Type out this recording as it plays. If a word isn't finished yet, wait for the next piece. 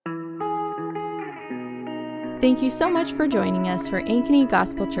Thank you so much for joining us for Ankeny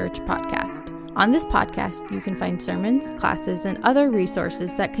Gospel Church podcast. On this podcast, you can find sermons, classes, and other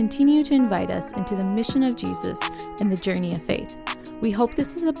resources that continue to invite us into the mission of Jesus and the journey of faith. We hope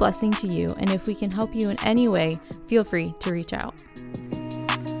this is a blessing to you, and if we can help you in any way, feel free to reach out.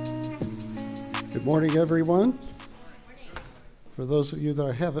 Good morning, everyone. For those of you that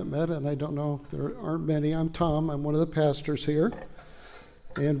I haven't met, and I don't know, there aren't many, I'm Tom. I'm one of the pastors here.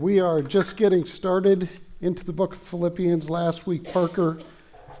 And we are just getting started into the book of Philippians. Last week, Parker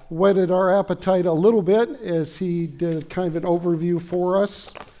whetted our appetite a little bit as he did kind of an overview for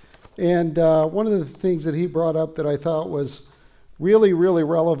us. And one of the things that he brought up that I thought was really, really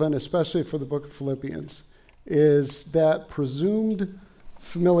relevant, especially for the book of Philippians, is that presumed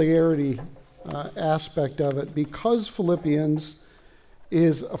familiarity aspect of it. Because Philippians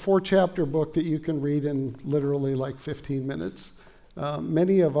is a 4-chapter book that you can read in literally like 15 minutes.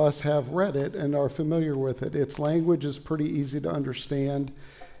 Many of us have read it and are familiar with it. Its language is pretty easy to understand.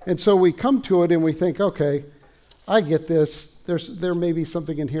 And so we come to it and we think, okay, I get this. There may be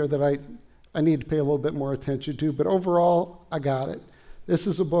something in here that I need to pay a little bit more attention to, but overall, I got it. This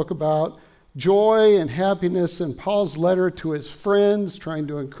is a book about joy and happiness and Paul's letter to his friends, trying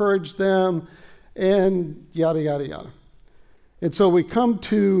to encourage them, and yada, yada, yada. And so we come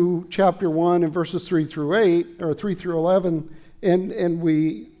to chapter 1 and verses 3 through 8, or 3 through 11, and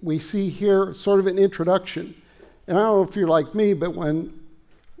we see here sort of an introduction. And I don't know if you're like me, but when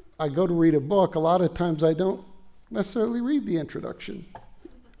I go to read a book, a lot of times I don't necessarily read the introduction.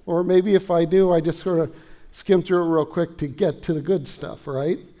 Or maybe if I do, I just sort of skim through it real quick to get to the good stuff,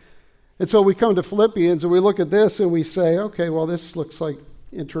 right? And so we come to Philippians and we look at this and we say, okay, well, this looks like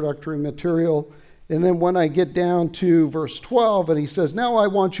introductory material. And then when I get down to verse 12 and he says, now I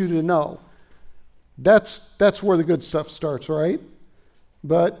want you to know, that's where the good stuff starts, right?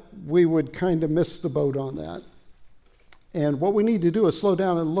 But we would kind of miss the boat on that. And what we need to do is slow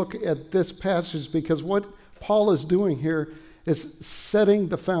down and look at this passage, because what Paul is doing here is setting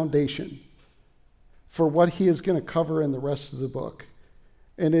the foundation for what he is going to cover in the rest of the book.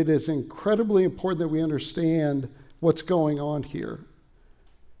 And it is incredibly important that we understand what's going on here.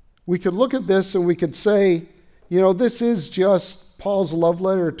 We could look at this and we could say, this is just Paul's love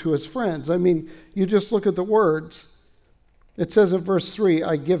letter to his friends. I mean, you just look at the words. It says in verse 3,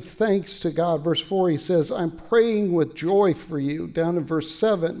 I give thanks to God. Verse 4, he says, I'm praying with joy for you. Down in verse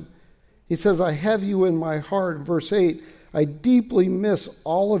 7, he says, I have you in my heart. Verse 8, I deeply miss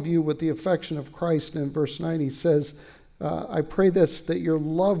all of you with the affection of Christ. And in verse 9, he says, I pray that your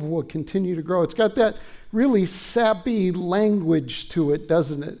love will continue to grow. It's got that really sappy language to it,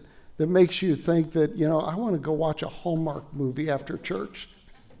 doesn't it? That makes you think that, I want to go watch a Hallmark movie after church.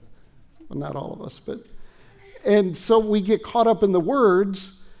 Well, not all of us, but. And so we get caught up in the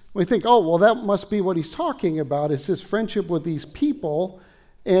words. We think, oh, well, that must be what he's talking about, is his friendship with these people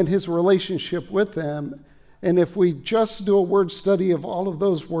and his relationship with them. And if we just do a word study of all of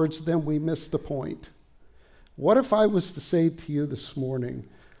those words, then we miss the point. What if I was to say to you this morning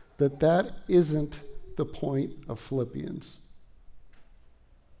that isn't the point of Philippians?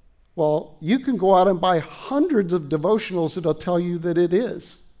 Well, you can go out and buy hundreds of devotionals that'll tell you that it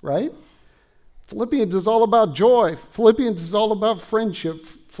is, right? Philippians is all about joy. Philippians is all about friendship.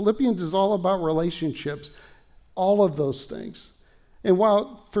 Philippians is all about relationships. All of those things. And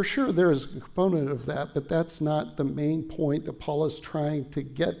while for sure there is a component of that, but that's not the main point that Paul is trying to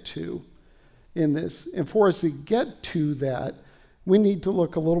get to in this. And for us to get to that, we need to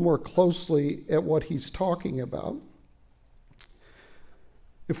look a little more closely at what he's talking about.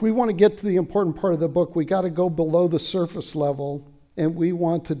 If we want to get to the important part of the book, we got to go below the surface level, and we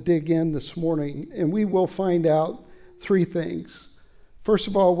want to dig in this morning, and we will find out 3 things. First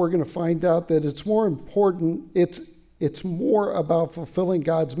of all, we're going to find out that it's more important, it's more about fulfilling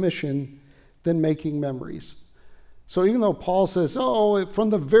God's mission than making memories. So even though Paul says, from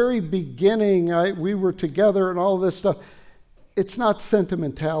the very beginning, we were together and all this stuff, it's not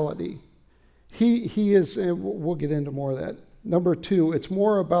sentimentality. He is, and we'll get into more of that. Number 2, it's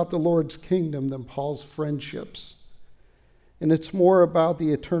more about the Lord's kingdom than Paul's friendships. And it's more about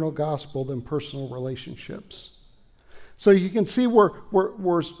the eternal gospel than personal relationships. So you can see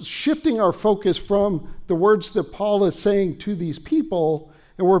we're shifting our focus from the words that Paul is saying to these people,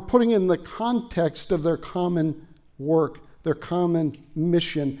 and we're putting in the context of their common work, their common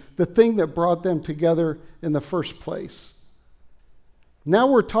mission, the thing that brought them together in the first place. Now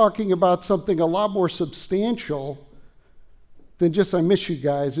we're talking about something a lot more substantial than just, I miss you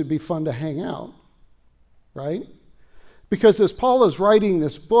guys, it'd be fun to hang out, right? Because as Paul is writing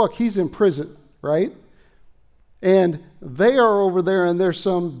this book, he's in prison, right? And they are over there, and there's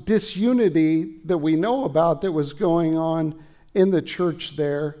some disunity that we know about that was going on in the church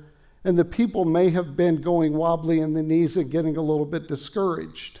there. And the people may have been going wobbly in the knees and getting a little bit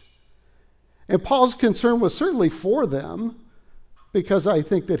discouraged. And Paul's concern was certainly for them, because I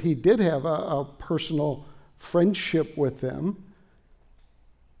think that he did have a personal friendship with them.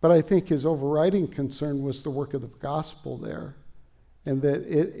 But I think his overriding concern was the work of the gospel there, and that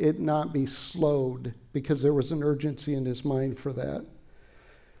it not be slowed, because there was an urgency in his mind for that.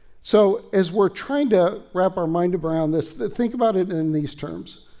 So as we're trying to wrap our mind around this, think about it in these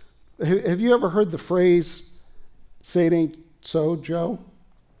terms. Have you ever heard the phrase, "Say it ain't so, Joe"?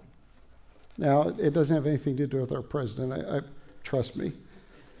 Now, it doesn't have anything to do with our president, I trust me.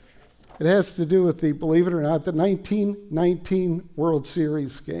 It has to do with the, believe it or not, the 1919 World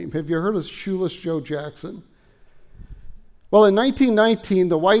Series game. Have you heard of Shoeless Joe Jackson? Well, in 1919,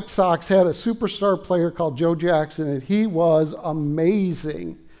 the White Sox had a superstar player called Joe Jackson, and he was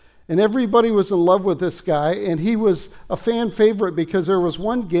amazing. And everybody was in love with this guy, and he was a fan favorite because there was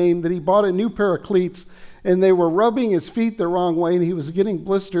one game that he bought a new pair of cleats, and they were rubbing his feet the wrong way, and he was getting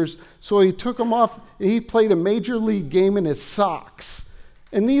blisters, so he took them off, and he played a major league game in his socks.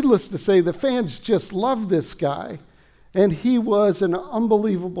 And needless to say, the fans just loved this guy, and he was an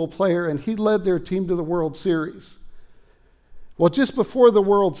unbelievable player, and he led their team to the World Series. Well, just before the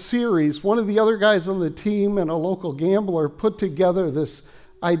World Series, one of the other guys on the team and a local gambler put together this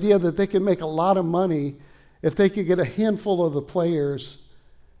idea that they could make a lot of money if they could get a handful of the players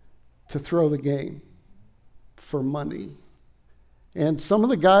to throw the game for money. And some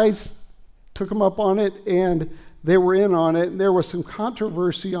of the guys took them up on it, and they were in on it. And there was some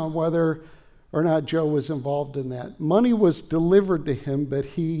controversy on whether or not Joe was involved in that. Money was delivered to him, but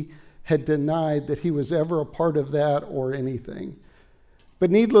he had denied that he was ever a part of that or anything. But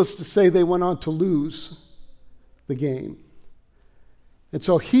needless to say, they went on to lose the game. And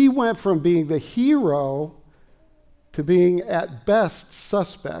so he went from being the hero to being at best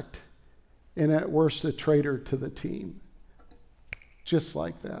suspect and at worst a traitor to the team. Just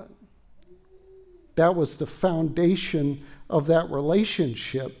like that. That was the foundation of that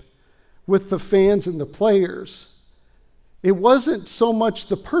relationship with the fans and the players. It wasn't so much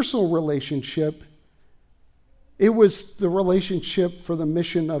the personal relationship, it was the relationship for the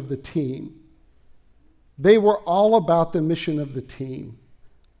mission of the team. They were all about the mission of the team.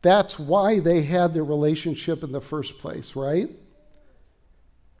 That's why they had the relationship in the first place, right?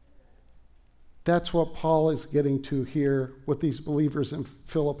 That's what Paul is getting to here with these believers in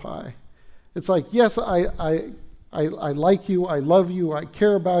Philippi. It's like, yes, I like you, I love you, I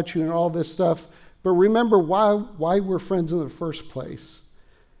care about you and all this stuff, but remember why we're friends in the first place.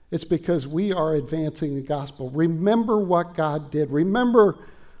 It's because we are advancing the gospel. Remember what God did. Remember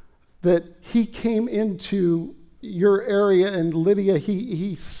that he came into your area, and Lydia,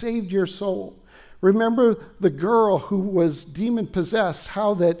 he saved your soul. Remember the girl who was demon-possessed,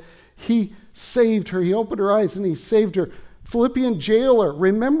 how that he saved her. He opened her eyes and he saved her. Philippian jailer,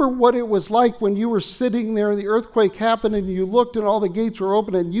 remember what it was like when you were sitting there and the earthquake happened and you looked and all the gates were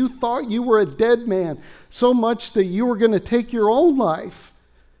open and you thought you were a dead man, so much that you were going to take your own life.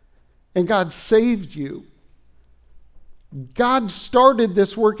 And God saved you. God started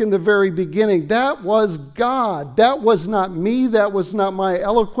this work in the very beginning. That was God. That was not me. That was not my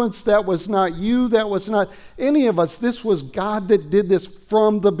eloquence. That was not you. That was not any of us. This was God that did this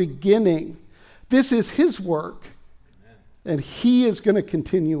from the beginning. This is his work. Amen. And he is going to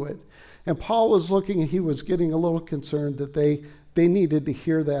continue it. And Paul was looking, he was getting a little concerned that they needed to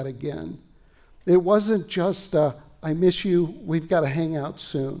hear that again. It wasn't just, I miss you, we've got to hang out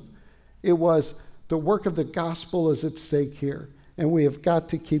soon. It was, the work of the gospel is at stake here, and we have got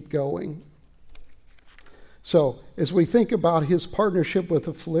to keep going. So, as we think about his partnership with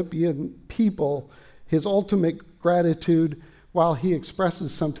the Philippian people, his ultimate gratitude, while he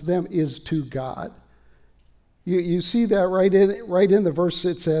expresses some to them, is to God. You see that right in the verse.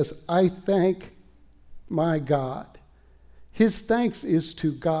 It says, I thank my God. His thanks is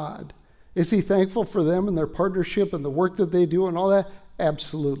to God. Is he thankful for them and their partnership and the work that they do and all that?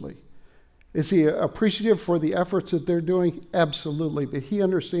 Absolutely. Is he appreciative for the efforts that they're doing? Absolutely. But he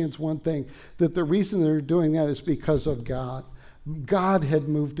understands one thing, that the reason they're doing that is because of God. God had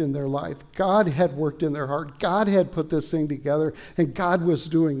moved in their life. God had worked in their heart. God had put this thing together, and God was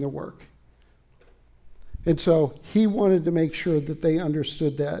doing the work. And so he wanted to make sure that they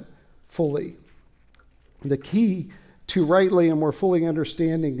understood that fully. The key to rightly and more fully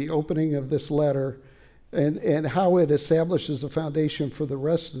understanding the opening of this letter and how it establishes a foundation for the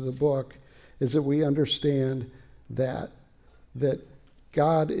rest of the book is that we understand that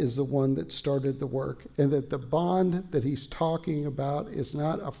God is the one that started the work, and that the bond that he's talking about is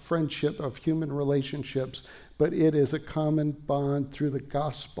not a friendship of human relationships, but it is a common bond through the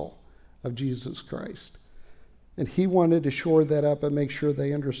gospel of Jesus Christ. And he wanted to shore that up and make sure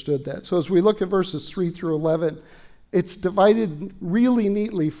they understood that. So as we look at verses 3 through 11, it's divided really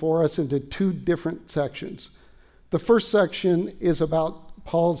neatly for us into two different sections. The first section is about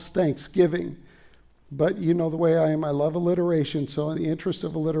Paul's thanksgiving. But you know the way I am, I love alliteration. So in the interest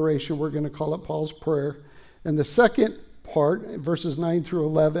of alliteration, we're going to call it Paul's prayer. And the second part, verses 9 through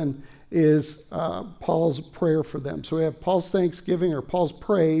 11, is Paul's prayer for them. So we have Paul's thanksgiving or Paul's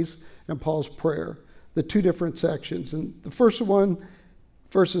praise and Paul's prayer, the two different sections. And the first one,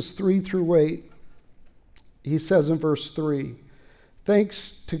 verses 3 through 8, he says in verse 3,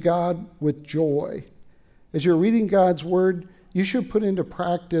 "Thanks to God with joy." As you're reading God's word, you should put into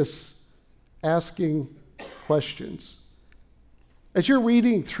practice asking questions. As you're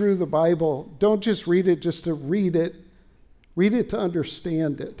reading through the Bible, don't just read it just to read it to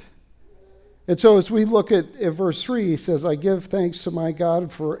understand it. And so as we look at verse 3, he says, "I give thanks to my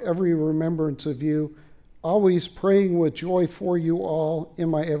God for every remembrance of you, always praying with joy for you all in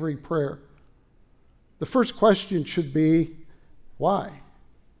my every prayer." The first question should be, why?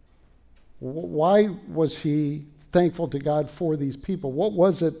 Why was he thankful to God for these people? What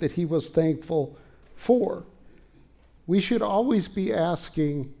was it that he was thankful for? We should always be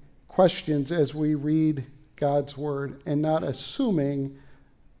asking questions as we read God's word and not assuming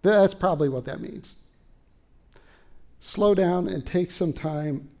that that's probably what that means. Slow down and take some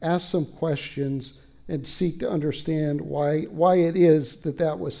time, ask some questions, and seek to understand why it is that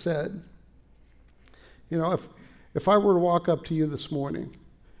that was said. You know, if I were to walk up to you this morning,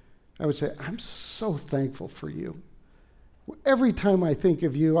 I would say, "I'm so thankful for you. Every time I think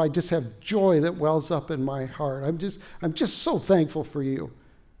of you, I just have joy that wells up in my heart. I'm just so thankful for you."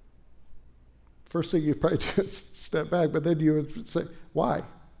 First thing you'd probably just step back, but then you would say, why?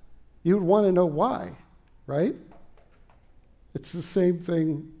 You would want to know why, right? It's the same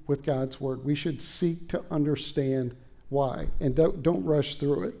thing with God's word. We should seek to understand why, and don't rush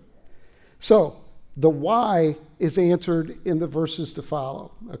through it. So the why is answered in the verses to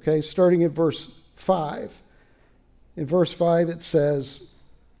follow, okay? Starting at verse 5. In verse 5 it says,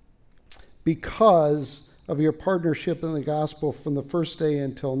 "Because of your partnership in the gospel from the first day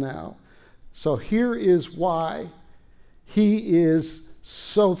until now." So here is why he is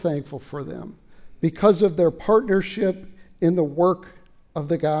so thankful for them. Because of their partnership in the work of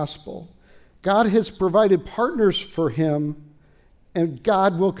the gospel. God has provided partners for him, and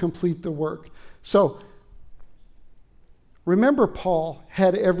God will complete the work. So remember, Paul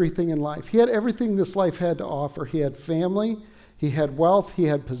had everything in life. He had everything this life had to offer. He had family, he had wealth, he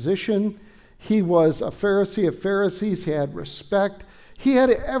had position. He was a Pharisee of Pharisees. He had respect. He had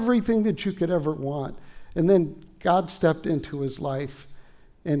everything that you could ever want. And then God stepped into his life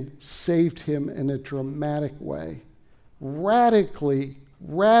and saved him in a dramatic way. Radically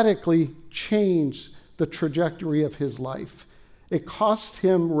changed the trajectory of his life. It cost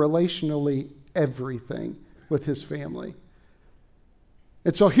him relationally everything with his family.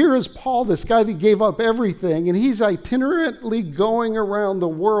 And so here is Paul, this guy that gave up everything, and he's itinerantly going around the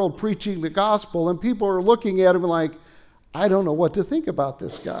world preaching the gospel, and people are looking at him like, I don't know what to think about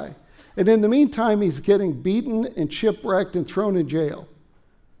this guy. And in the meantime, he's getting beaten and shipwrecked and thrown in jail.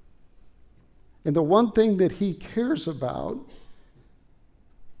 And the one thing that he cares about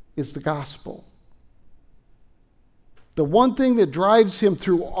is the gospel. The one thing that drives him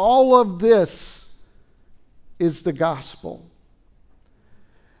through all of this is the gospel.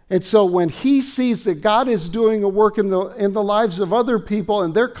 And so when he sees that God is doing a work in the lives of other people,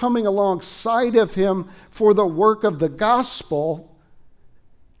 and they're coming alongside of him for the work of the gospel,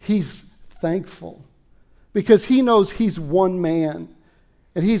 he's thankful. Because he knows he's one man,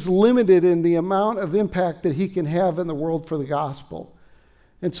 and he's limited in the amount of impact that he can have in the world for the gospel.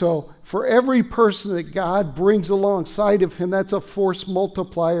 And so for every person that God brings alongside of him, that's a force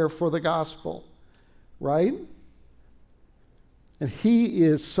multiplier for the gospel, right? And he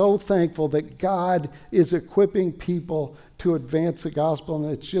is so thankful that God is equipping people to advance the gospel,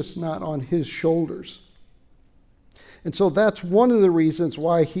 and it's just not on his shoulders. And so that's one of the reasons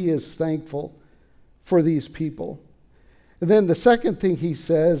why he is thankful for these people. And then the second thing he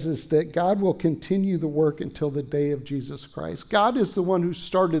says is that God will continue the work until the day of Jesus Christ. God is the one who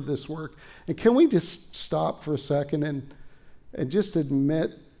started this work. And can we just stop for a second and just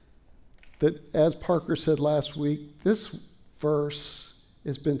admit that, as Parker said last week, this verse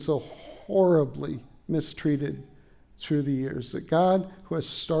has been so horribly mistreated through the years, that God who has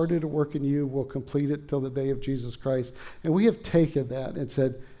started a work in you will complete it till the day of Jesus Christ. And we have taken that and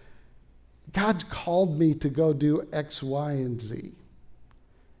said, God called me to go do X, Y, and Z.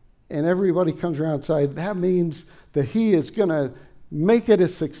 And everybody comes around and says, that means that he is going to make it a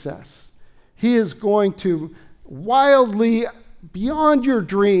success. He is going to wildly, beyond your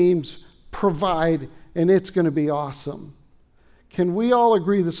dreams, provide, and it's going to be awesome. Can we all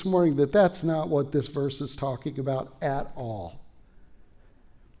agree this morning that that's not what this verse is talking about at all?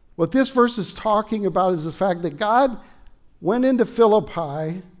 What this verse is talking about is the fact that God went into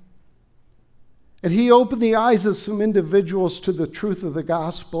Philippi and he opened the eyes of some individuals to the truth of the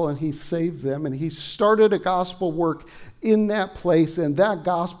gospel, and he saved them, and he started a gospel work in that place, and that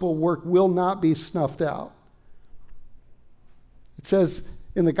gospel work will not be snuffed out. It says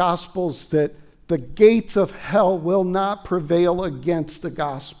in the Gospels that the gates of hell will not prevail against the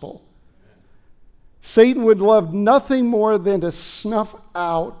gospel. Satan would love nothing more than to snuff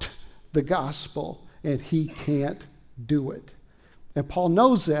out the gospel, and he can't do it. And Paul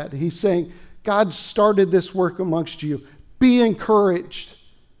knows that. He's saying, God started this work amongst you. Be encouraged.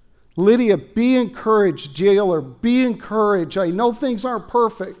 Lydia, be encouraged. Jailer, be encouraged. I know things aren't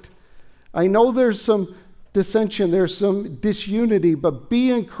perfect. I know there's some dissension, there's some disunity, but be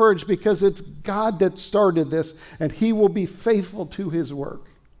encouraged because it's God that started this, and he will be faithful to his work.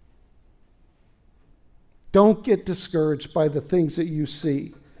 Don't get discouraged by the things that you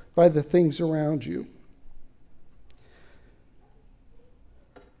see, by the things around you.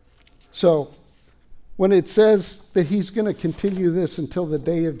 So, when it says that he's going to continue this until the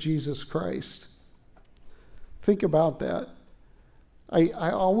day of Jesus Christ, think about that. I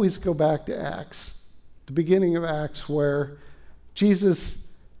always go back to Acts, the beginning of Acts, where Jesus,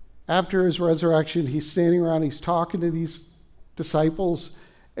 after his resurrection, he's standing around, he's talking to these disciples,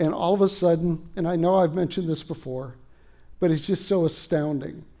 and all of a sudden, and I know I've mentioned this before, but it's just so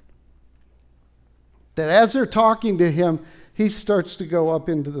astounding, that as they're talking to him, he starts to go up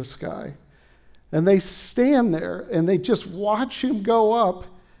into the sky. And they stand there and they just watch him go up.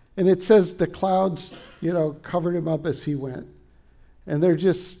 And it says the clouds, covered him up as he went. And they're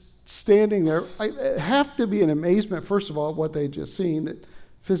just standing there. It have to be an amazement, first of all, what they just seen, that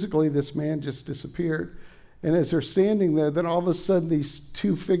physically this man just disappeared. And as they're standing there, then all of a sudden these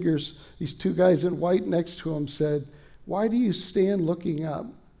two figures, these two guys in white next to him said, "Why do you stand looking up?"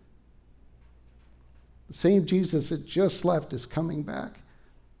 The same Jesus that just left is coming back.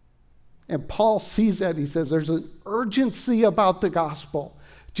 And Paul sees that. He says there's an urgency about the gospel.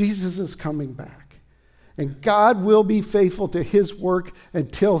 Jesus is coming back. And God will be faithful to his work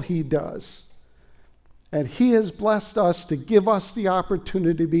until he does. And he has blessed us to give us the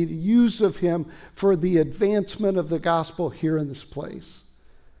opportunity to be use of him for the advancement of the gospel here in this place.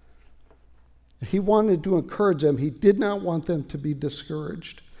 He wanted to encourage them. He did not want them to be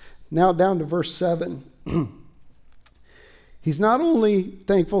discouraged. Now down to verse 7. He's not only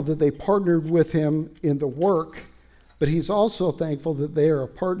thankful that they partnered with him in the work, but he's also thankful that they are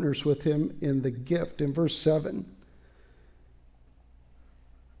partners with him in the gift. In verse 7,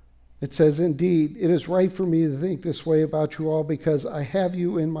 it says, "Indeed, it is right for me to think this way about you all because I have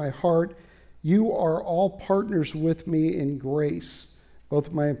you in my heart. You are all partners with me in grace,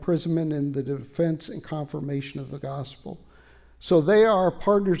 both my imprisonment and the defense and confirmation of the gospel." So they are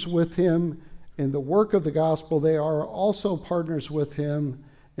partners with him in the work of the gospel. They are also partners with him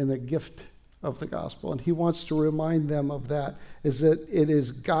in the gift of the gospel. And he wants to remind them of that, is that it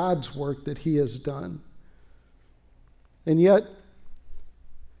is God's work that he has done. And yet,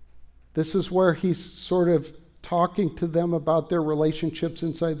 this is where he's sort of talking to them about their relationships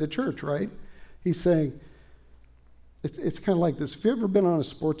inside the church, right? He's saying, it's kind of like this. Have you ever been on a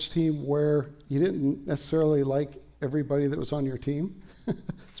sports team where you didn't necessarily like everybody that was on your team?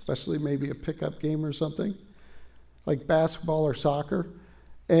 Especially maybe a pickup game or something, like basketball or soccer.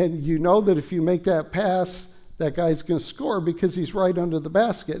 And you know that if you make that pass, that guy's going to score because he's right under the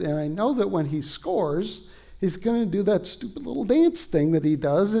basket. And I know that when he scores, he's going to do that stupid little dance thing that he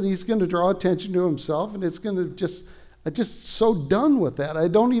does, and he's going to draw attention to himself, and it's going to I'm just so done with that. I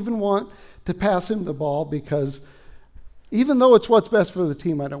don't even want to pass him the ball because even though it's what's best for the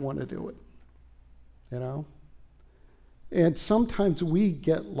team, I don't want to do it, And sometimes we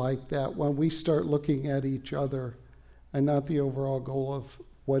get like that when we start looking at each other and not the overall goal of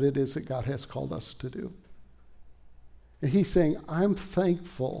what it is that God has called us to do. And he's saying, I'm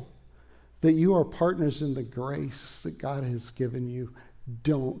thankful that you are partners in the grace that God has given you.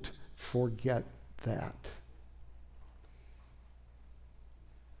 Don't forget that.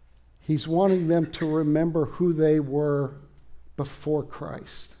 He's wanting them to remember who they were before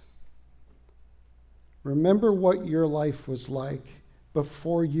Christ. Remember what your life was like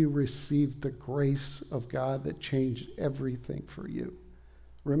before you received the grace of God that changed everything for you.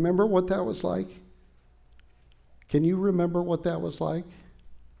 Remember what that was like? Can you remember what that was like?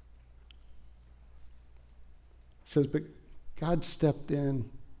 It says, but God stepped in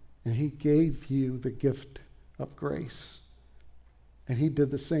and he gave you the gift of grace. And he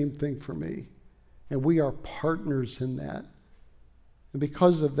did the same thing for me. And we are partners in that. And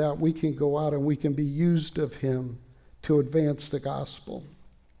because of that, we can go out and we can be used of him to advance the gospel.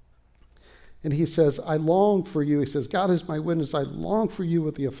 And he says, I long for you. He says, God is my witness. I long for you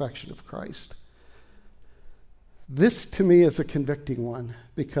with the affection of Christ. This to me is a convicting one,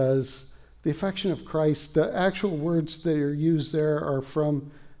 because the affection of Christ, the actual words that are used there are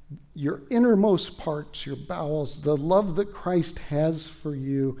from your innermost parts, your bowels. The love that Christ has for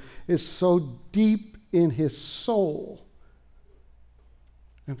you is so deep in his soul.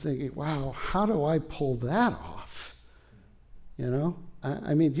 I'm thinking, wow, how do I pull that off? You know,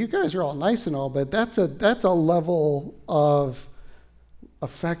 I mean, you guys are all nice and all, but that's a level of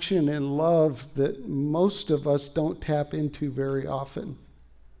affection and love that most of us don't tap into very often.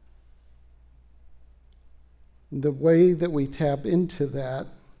 The way that we tap into that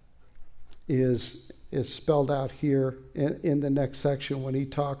is spelled out here in the next section when he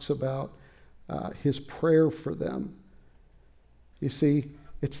talks about his prayer for them. You see,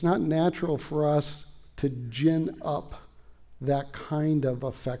 it's not natural for us to gin up that kind of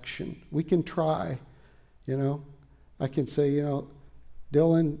affection. We can try, you know. I can say, you know,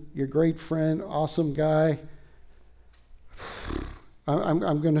 Dylan, you're a great friend, awesome guy.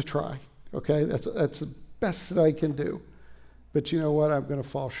 I'm going to try, okay? That's the best that I can do. But you know what? I'm going to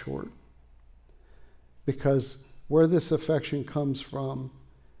fall short. Because where this affection comes from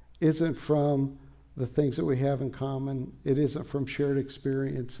isn't from the things that we have in common. It isn't from shared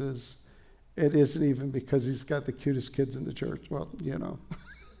experiences. It isn't even because he's got the cutest kids in the church. Well, you know.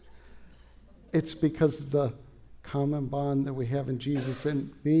 It's because the common bond that we have in Jesus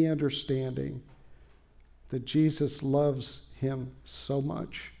and me understanding that Jesus loves him so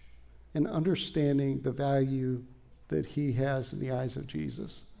much and understanding the value that he has in the eyes of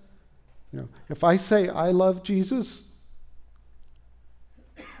Jesus. You know, if I say I love Jesus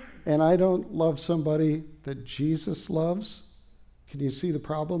and I don't love somebody that Jesus loves, can you see the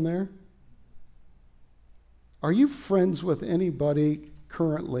problem there? Are you friends with anybody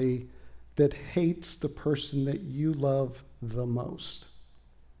currently that hates the person that you love the most?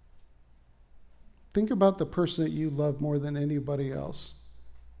 Think about the person that you love more than anybody else.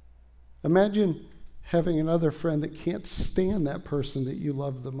 Imagine having another friend that can't stand that person that you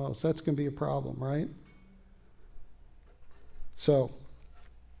love the most. That's going to be a problem, right? So,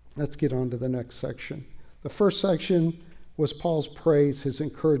 let's get on to the next section. The first section was Paul's praise, his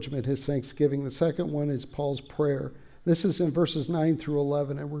encouragement, his thanksgiving. The second one is Paul's prayer. This is in verses 9 through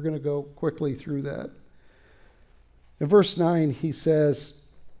 11, and we're going to go quickly through that. In verse 9, he says,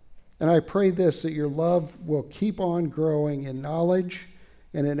 and I pray this, that your love will keep on growing in knowledge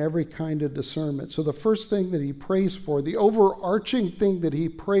and in every kind of discernment. So the first thing that he prays for, the overarching thing that he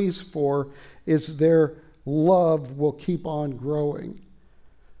prays for, is their love will keep on growing.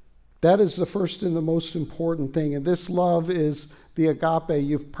 That is the first and the most important thing. And this love is the agape.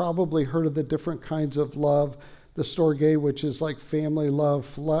 You've probably heard of the different kinds of love. The storge, which is like family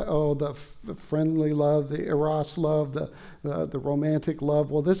love, the friendly love, the eros love, the romantic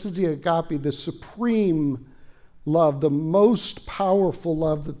love. Well, this is the agape, the supreme love, the most powerful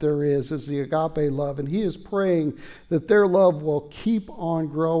love that there is the agape love. And he is praying that their love will keep on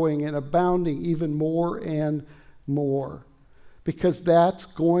growing and abounding even more and more. Because that's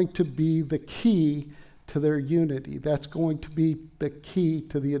going to be the key to their unity. That's going to be the key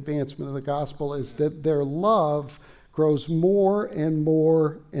to the advancement of the gospel, is that their love grows more and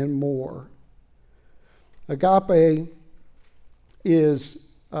more and more. Agape is,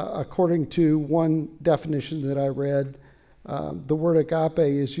 according to one definition that I read, the word agape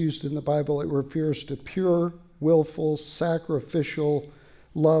is used in the Bible. It refers to pure, willful, sacrificial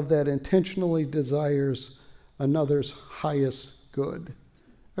love that intentionally desires another's highest good.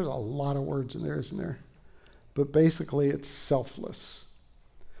 There's a lot of words in there, isn't there? But basically, it's selfless.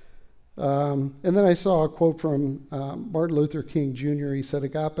 And then I saw a quote from Martin Luther King Jr. He said,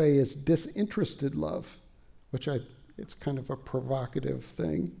 agape is disinterested love, which it's kind of a provocative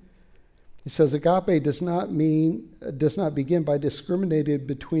thing. He says, agape does not begin by discriminating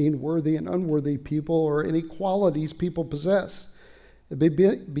between worthy and unworthy people or any qualities people possess. It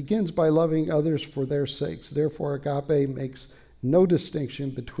begins by loving others for their sakes. Therefore, agape makes no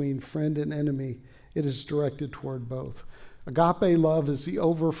distinction between friend and enemy. It is directed toward both. Agape love is the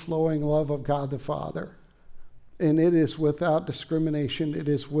overflowing love of God the Father. And it is without discrimination. It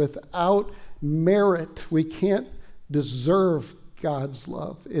is without merit. We can't deserve God's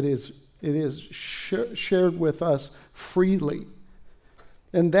love. It is shared with us freely.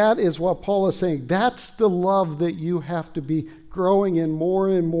 And that is what Paul is saying. That's the love that you have to be growing in more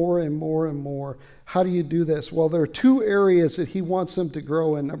and more and more and more. How do you do this? Well, there are two areas that he wants them to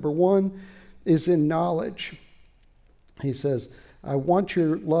grow in. Number one is in knowledge. He says, I want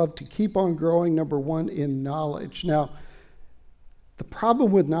your love to keep on growing, number one, in knowledge. Now, the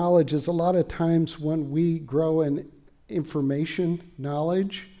problem with knowledge is a lot of times when we grow in information,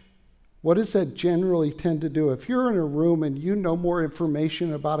 knowledge, what does that generally tend to do? If you're in a room and you know more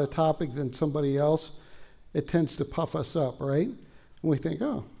information about a topic than somebody else, it tends to puff us up, right? And we think,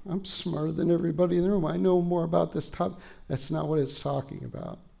 oh, I'm smarter than everybody in the room. I know more about this topic. That's not what it's talking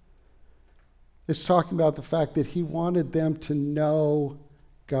about. It's talking about the fact that he wanted them to know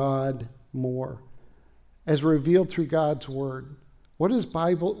God more, as revealed through God's word. What does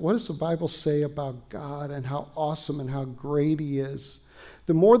the Bible say about God and how awesome and how great he is?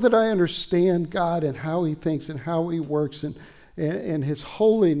 The more that I understand God and how he thinks and how he works and his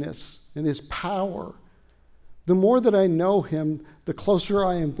holiness and his power, the more that I know him, the closer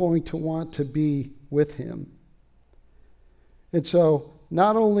I am going to want to be with him. And so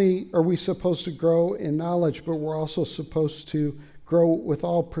not only are we supposed to grow in knowledge, but we're also supposed to grow with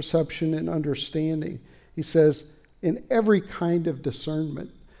all perception and understanding. He says, in every kind of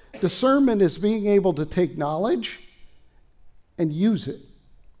discernment. Discernment is being able to take knowledge and use it.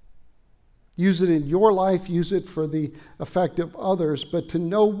 Use it in your life, use it for the effect of others, but to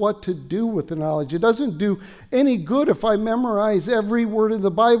know what to do with the knowledge. It doesn't do any good if I memorize every word in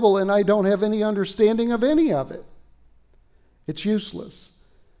the Bible and I don't have any understanding of any of it. It's useless.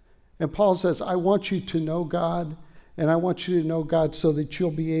 And Paul says, I want you to know God, and I want you to know God so that you'll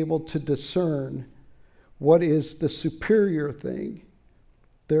be able to discern what is the superior thing.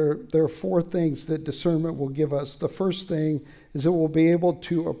 There are four things that discernment will give us. The first thing is that we'll be able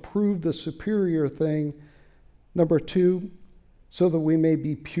to approve the superior thing. Number two, so that we may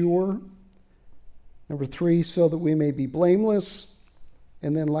be pure. Number three, so that we may be blameless.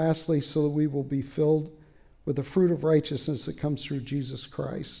 And then lastly, so that we will be filled with the fruit of righteousness that comes through Jesus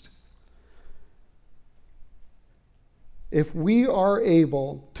Christ. If we are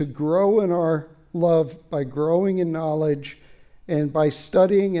able to grow in our love by growing in knowledge and by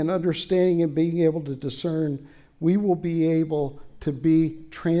studying and understanding and being able to discern, we will be able to be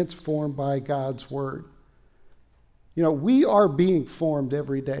transformed by God's word. You know, we are being formed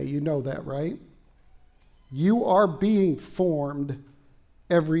every day. You know that, right? You are being formed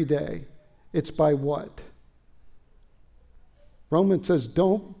every day. It's by what? Romans says,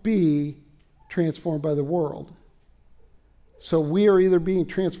 don't be transformed by the world. So we are either being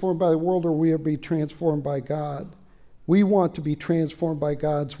transformed by the world or we are being transformed by God. We want to be transformed by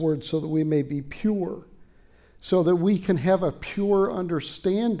God's word so that we may be pure, so that we can have a pure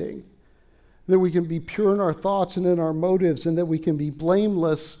understanding, that we can be pure in our thoughts and in our motives, and that we can be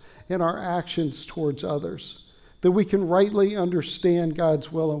blameless in our actions towards others, that we can rightly understand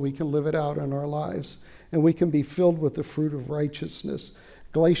God's will and we can live it out in our lives, and we can be filled with the fruit of righteousness.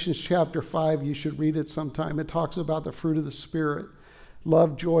 Galatians chapter 5, you should read it sometime. It talks about the fruit of the Spirit.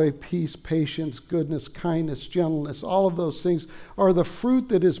 Love, joy, peace, patience, goodness, kindness, gentleness. All of those things are the fruit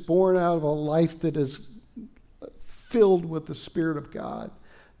that is born out of a life that is filled with the Spirit of God,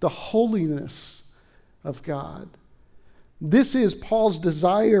 the holiness of God. This is Paul's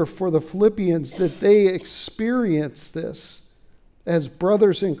desire for the Philippians, that they experience this as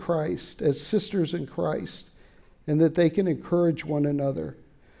brothers in Christ, as sisters in Christ, and that they can encourage one another.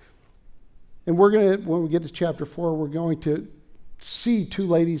 And when we get to chapter 4, we're going to see two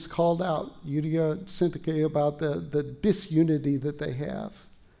ladies called out, Euodia and Syntyche, about the disunity that they have.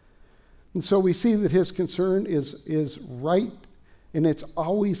 And so we see that his concern is right, and it's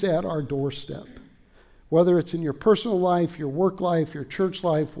always at our doorstep. Whether it's in your personal life, your work life, your church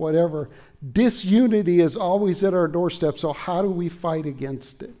life, whatever, disunity is always at our doorstep. So how do we fight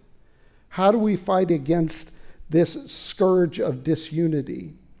against it? How do we fight against this scourge of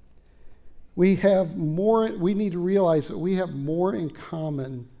disunity? We need to realize that we have more in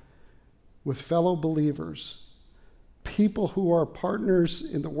common with fellow believers, people who are partners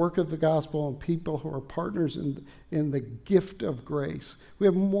in the work of the gospel and people who are partners in the gift of grace. We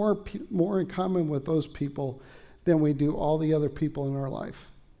have more in common with those people than we do all the other people in our life.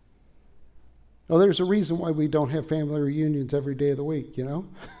 Now, there's a reason why we don't have family reunions every day of the week, you know?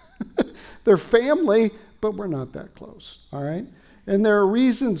 They're family, but we're not that close, all right? And there are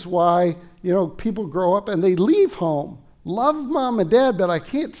reasons why, people grow up and they leave home. love mom and dad, but I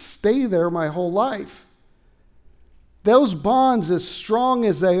can't stay there my whole life. Those bonds, as strong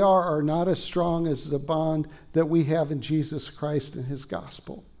as they are not as strong as the bond that we have in Jesus Christ and his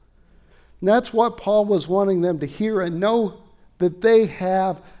gospel. And that's what Paul was wanting them to hear and know, that they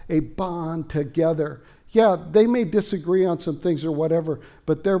have a bond together. Yeah, they may disagree on some things or whatever,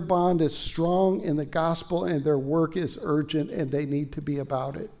 but their bond is strong in the gospel and their work is urgent and they need to be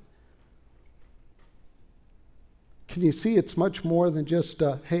about it. Can you see it's much more than just,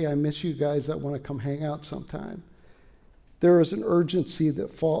 hey, I miss you guys, I want to come hang out sometime. There is an urgency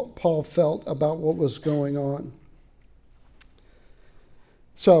that Paul felt about what was going on.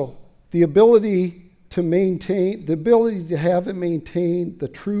 So, the ability to have and maintain the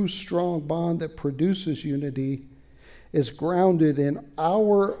true strong bond that produces unity is grounded in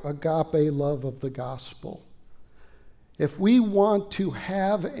our agape love of the gospel. If we want to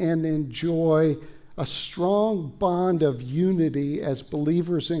have and enjoy a strong bond of unity as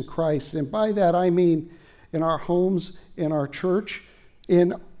believers in Christ, and by that I mean in our homes, in our church,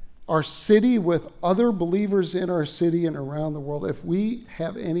 in our city, with other believers in our city and around the world, if we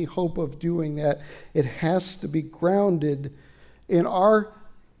have any hope of doing that, it has to be grounded in our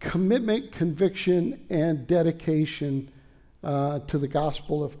commitment, conviction, and dedication to the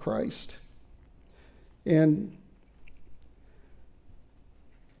gospel of Christ. And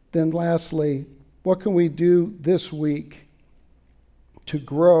then lastly, what can we do this week to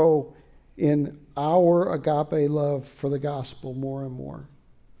grow in our agape love for the gospel more and more?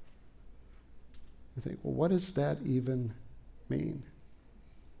 You think, well, what does that even mean?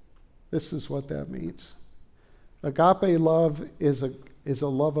 This is what that means. Agape love is a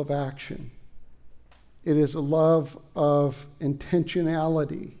love of action. It is a love of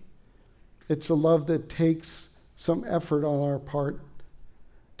intentionality. It's a love that takes some effort on our part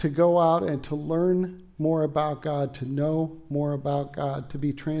to go out and to learn more about God, to know more about God, to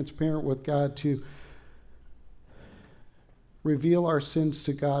be transparent with God, to reveal our sins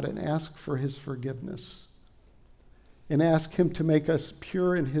to God and ask for his forgiveness, and ask him to make us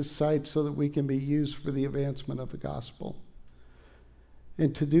pure in his sight so that we can be used for the advancement of the gospel,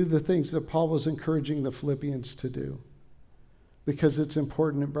 and to do the things that Paul was encouraging the Philippians to do, because it's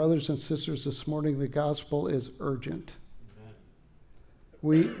important. And brothers and sisters, this morning the gospel is urgent.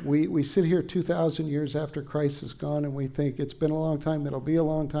 We sit here 2,000 years after Christ is gone and we think it's been a long time, it'll be a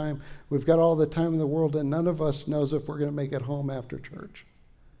long time, we've got all the time in the world, and none of us knows if we're going to make it home after church.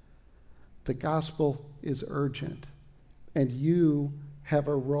 The gospel is urgent, and you have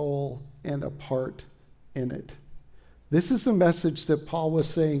a role and a part in it. This is the message that Paul was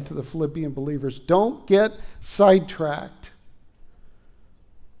saying to the Philippian believers. Don't get sidetracked.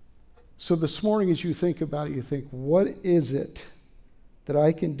 So this morning, as you think about it, you think, what is it that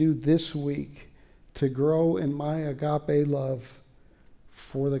I can do this week to grow in my agape love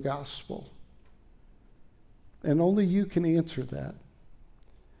for the gospel? And only you can answer that.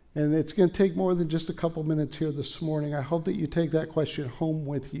 And it's going to take more than just a couple minutes here this morning. I hope that you take that question home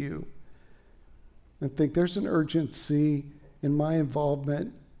with you and think there's an urgency in my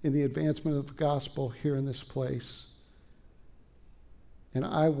involvement in the advancement of the gospel here in this place. And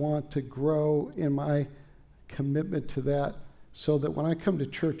I want to grow in my commitment to that, so that when I come to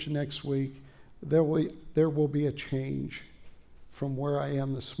church next week, there will be a change from where I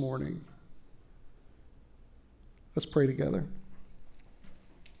am this morning. Let's pray together.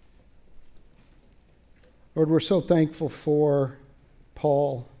 Lord, we're so thankful for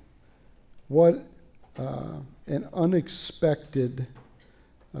Paul. What an unexpected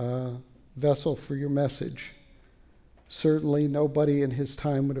vessel for your message. Certainly nobody in his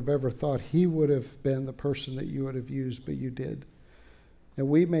time would have ever thought he would have been the person that you would have used, but you did. And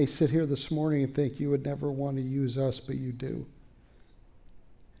we may sit here this morning and think you would never want to use us, but you do.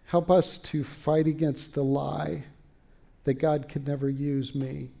 Help us to fight against the lie that God could never use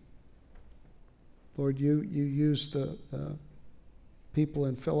me. Lord, you used the people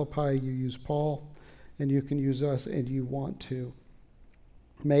in Philippi, you used Paul, and you can use us, and you want to.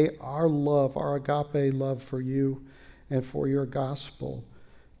 May our love, our agape love for you and for your gospel,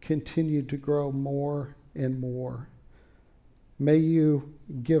 continue to grow more and more. May you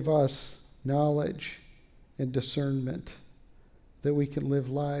give us knowledge and discernment that we can live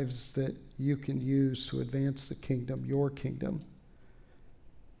lives that you can use to advance the kingdom, your kingdom.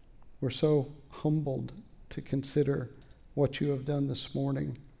 We're so humbled to consider what you have done this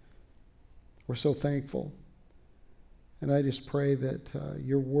morning. We're so thankful. And I just pray that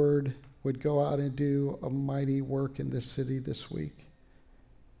your word would go out and do a mighty work in this city this week.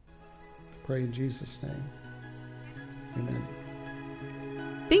 Pray in Jesus' name. Amen.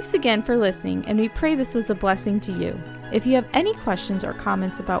 Thanks again for listening, and we pray this was a blessing to you. If you have any questions or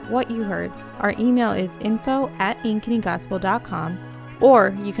comments about what you heard, our email is info@ankenygospel.com,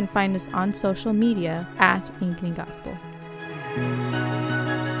 or you can find us on social media @AnkenyGospel.